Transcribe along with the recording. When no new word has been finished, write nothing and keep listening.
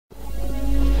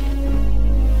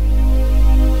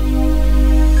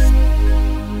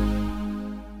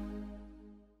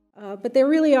But there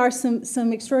really are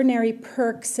some extraordinary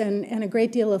perks and a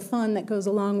great deal of fun that goes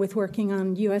along with working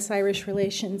on U.S.-Irish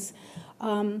relations.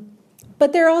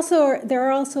 But there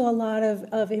are also a lot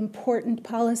of important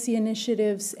policy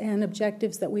initiatives and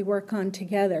objectives that we work on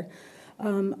together.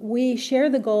 We share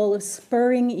the goal of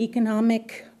spurring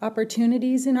economic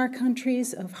opportunities in our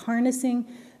countries, of harnessing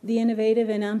the innovative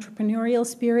and entrepreneurial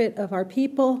spirit of our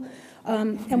people.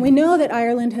 And we know that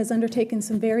Ireland has undertaken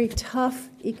some very tough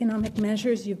economic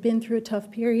measures. You've been through a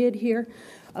tough period here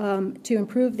to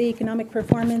improve the economic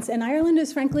performance. And Ireland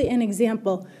is frankly an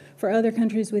example for other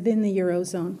countries within the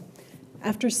Eurozone.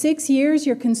 After 6 years,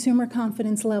 your consumer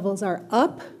confidence levels are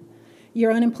up.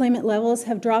 Your unemployment levels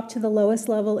have dropped to the lowest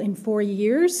level in 4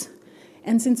 years.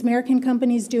 And since American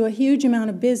companies do a huge amount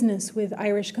of business with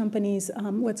Irish companies,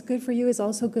 what's good for you is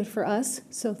also good for us.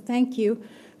 So thank you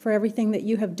for everything that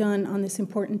you have done on this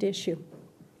important issue.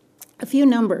 A few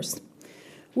numbers.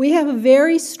 We have a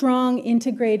very strong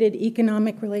integrated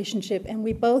economic relationship, and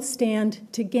we both stand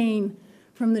to gain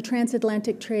from the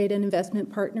Transatlantic Trade and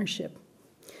Investment Partnership.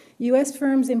 U.S.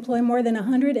 firms employ more than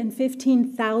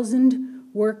 115,000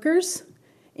 workers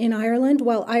in Ireland,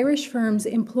 while Irish firms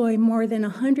employ more than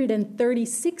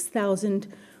 136,000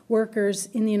 workers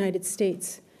in the United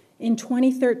States. In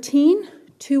 2013,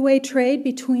 two-way trade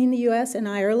between the U.S. and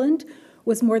Ireland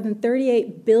was more than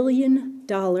 $38 billion,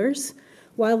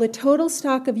 while the total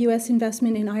stock of U.S.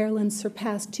 investment in Ireland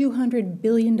surpassed $200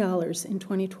 billion in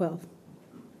 2012.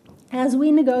 As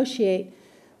we negotiate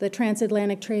the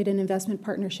Transatlantic Trade and Investment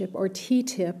Partnership, or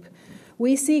TTIP,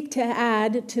 we seek to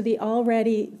add to the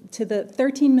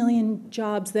 13 million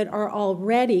jobs that are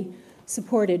already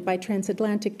supported by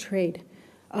transatlantic trade.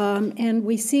 And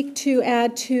we seek to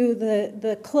add to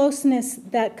the closeness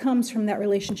that comes from that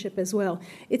relationship as well.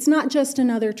 It's not just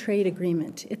another trade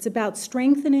agreement. It's about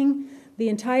strengthening the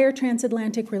entire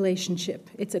transatlantic relationship.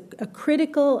 It's a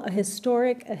critical, a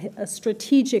historic, a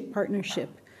strategic partnership.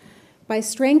 By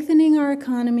strengthening our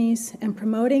economies and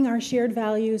promoting our shared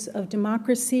values of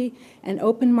democracy and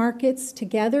open markets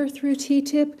together through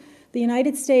TTIP, the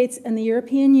United States and the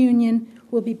European Union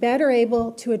will be better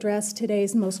able to address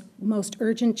today's most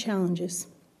urgent challenges.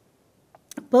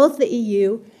 Both the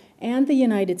EU and the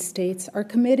United States are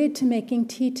committed to making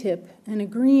TTIP an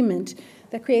agreement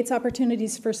that creates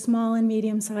opportunities for small and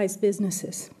medium-sized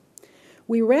businesses.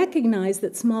 We recognize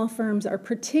that small firms are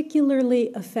particularly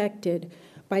affected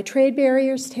by trade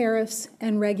barriers, tariffs,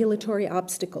 and regulatory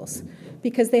obstacles,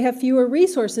 because they have fewer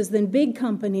resources than big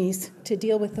companies to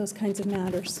deal with those kinds of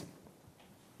matters.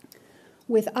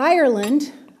 With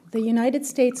Ireland, the United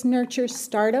States nurtures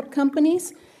startup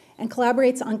companies and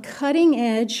collaborates on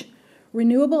cutting-edge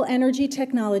renewable energy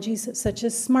technologies such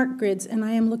as smart grids, and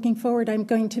I am looking forward, I'm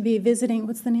going to be visiting,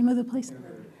 what's the name of the place?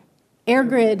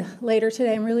 AirGrid later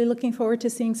today. I'm really looking forward to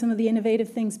seeing some of the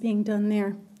innovative things being done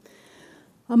there.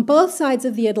 On both sides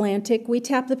of the Atlantic, we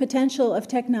tap the potential of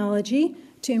technology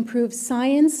to improve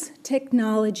science,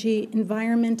 technology,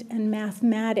 environment, and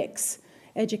mathematics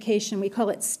education. We call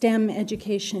it STEM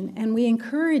education, and we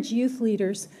encourage youth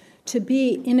leaders to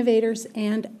be innovators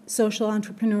and social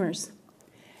entrepreneurs.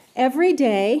 Every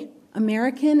day,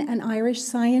 American and Irish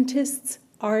scientists,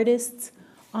 artists,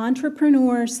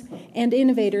 entrepreneurs, and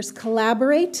innovators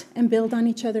collaborate and build on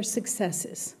each other's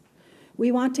successes. We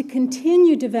want to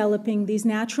continue developing these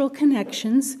natural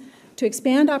connections to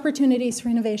expand opportunities for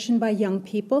innovation by young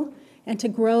people and to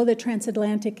grow the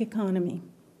transatlantic economy.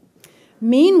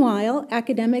 Meanwhile,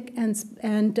 academic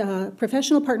and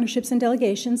professional partnerships and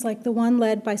delegations, like the one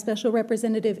led by Special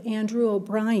Representative Andrew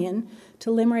O'Brien to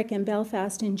Limerick and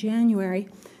Belfast in January,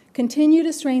 continue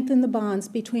to strengthen the bonds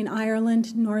between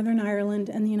Ireland, Northern Ireland,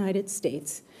 and the United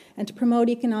States, and to promote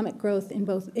economic growth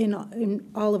in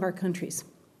all of our countries.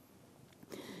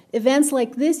 Events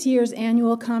like this year's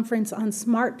annual conference on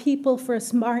Smart People for a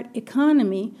Smart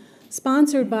Economy,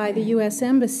 sponsored by the U.S.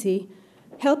 Embassy,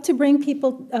 help to bring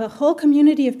a whole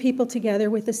community of people together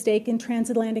with a stake in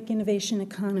transatlantic innovation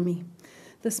economy.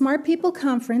 The Smart People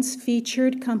Conference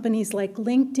featured companies like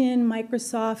LinkedIn,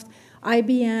 Microsoft,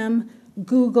 IBM,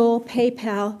 Google,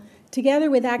 PayPal,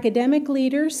 together with academic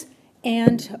leaders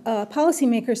and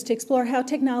policymakers to explore how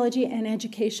technology and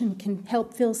education can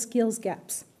help fill skills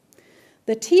gaps.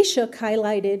 The Taoiseach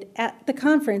highlighted at the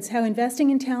conference how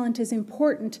investing in talent is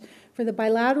important for the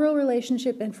bilateral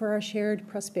relationship and for our shared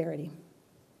prosperity.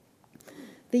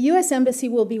 The U.S. Embassy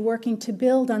will be working to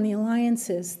build on the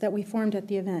alliances that we formed at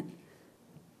the event.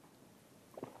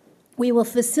 We will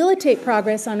facilitate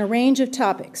progress on a range of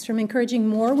topics, from encouraging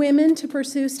more women to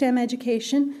pursue STEM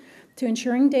education, to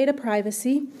ensuring data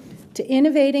privacy, to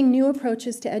innovating new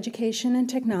approaches to education and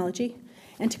technology,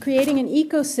 and to creating an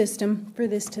ecosystem for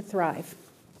this to thrive.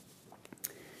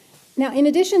 Now, in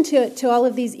addition to all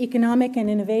of these economic and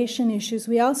innovation issues,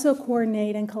 we also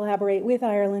coordinate and collaborate with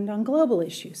Ireland on global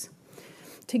issues.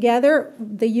 Together,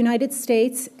 the United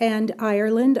States and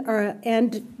Ireland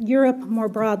and Europe more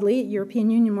broadly, European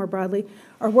Union more broadly,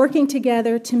 are working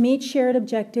together to meet shared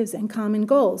objectives and common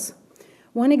goals.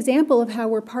 One example of how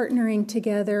we're partnering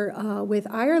together with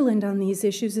Ireland on these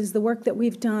issues is the work that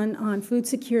we've done on food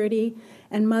security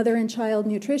and mother and child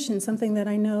nutrition, something that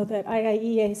I know that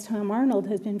IIEA's Tom Arnold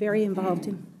has been very involved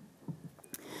in.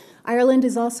 Ireland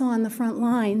is also on the front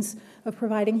lines of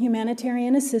providing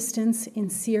humanitarian assistance in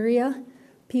Syria,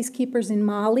 peacekeepers in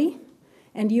Mali,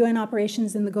 and UN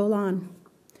operations in the Golan.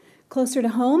 Closer to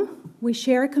home, we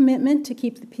share a commitment to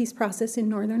keep the peace process in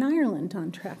Northern Ireland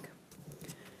on track.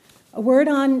 A word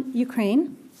on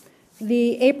Ukraine.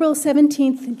 The April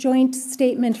 17th joint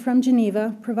statement from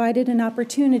Geneva provided an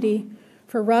opportunity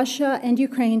for Russia and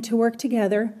Ukraine to work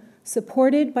together,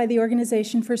 supported by the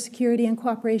Organization for Security and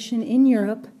Cooperation in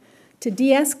Europe, to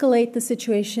de-escalate the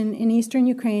situation in eastern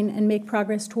Ukraine and make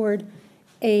progress toward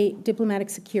a diplomatic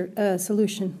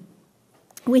solution.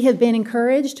 We have been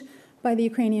encouraged by the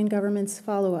Ukrainian government's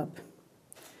follow-up.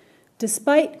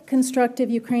 Despite constructive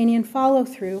Ukrainian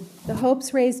follow-through, the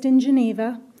hopes raised in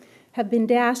Geneva have been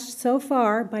dashed so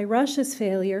far by Russia's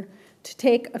failure to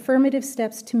take affirmative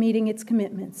steps to meeting its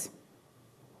commitments.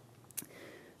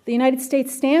 The United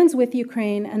States stands with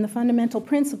Ukraine and the fundamental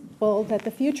principle that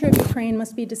the future of Ukraine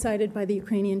must be decided by the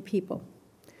Ukrainian people.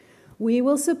 We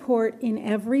will support in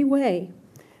every way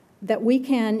that we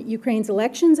can Ukraine's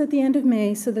elections at the end of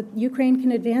May so that Ukraine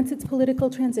can advance its political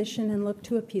transition and look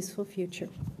to a peaceful future.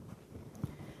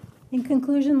 In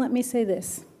conclusion, let me say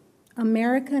this.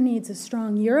 America needs a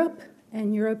strong Europe,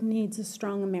 and Europe needs a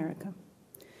strong America.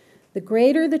 The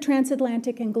greater the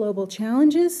transatlantic and global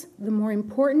challenges, the more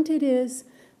important it is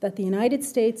that the United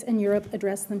States and Europe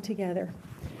address them together.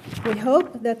 We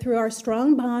hope that through our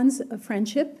strong bonds of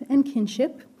friendship and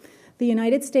kinship, the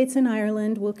United States and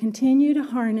Ireland will continue to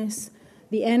harness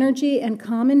the energy and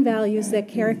common values that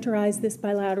characterize this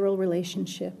bilateral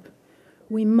relationship.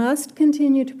 We must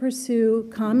continue to pursue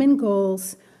common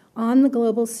goals on the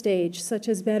global stage, such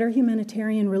as better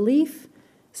humanitarian relief,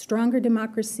 stronger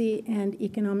democracy, and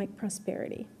economic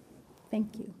prosperity.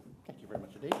 Thank you. Thank you very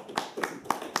much indeed.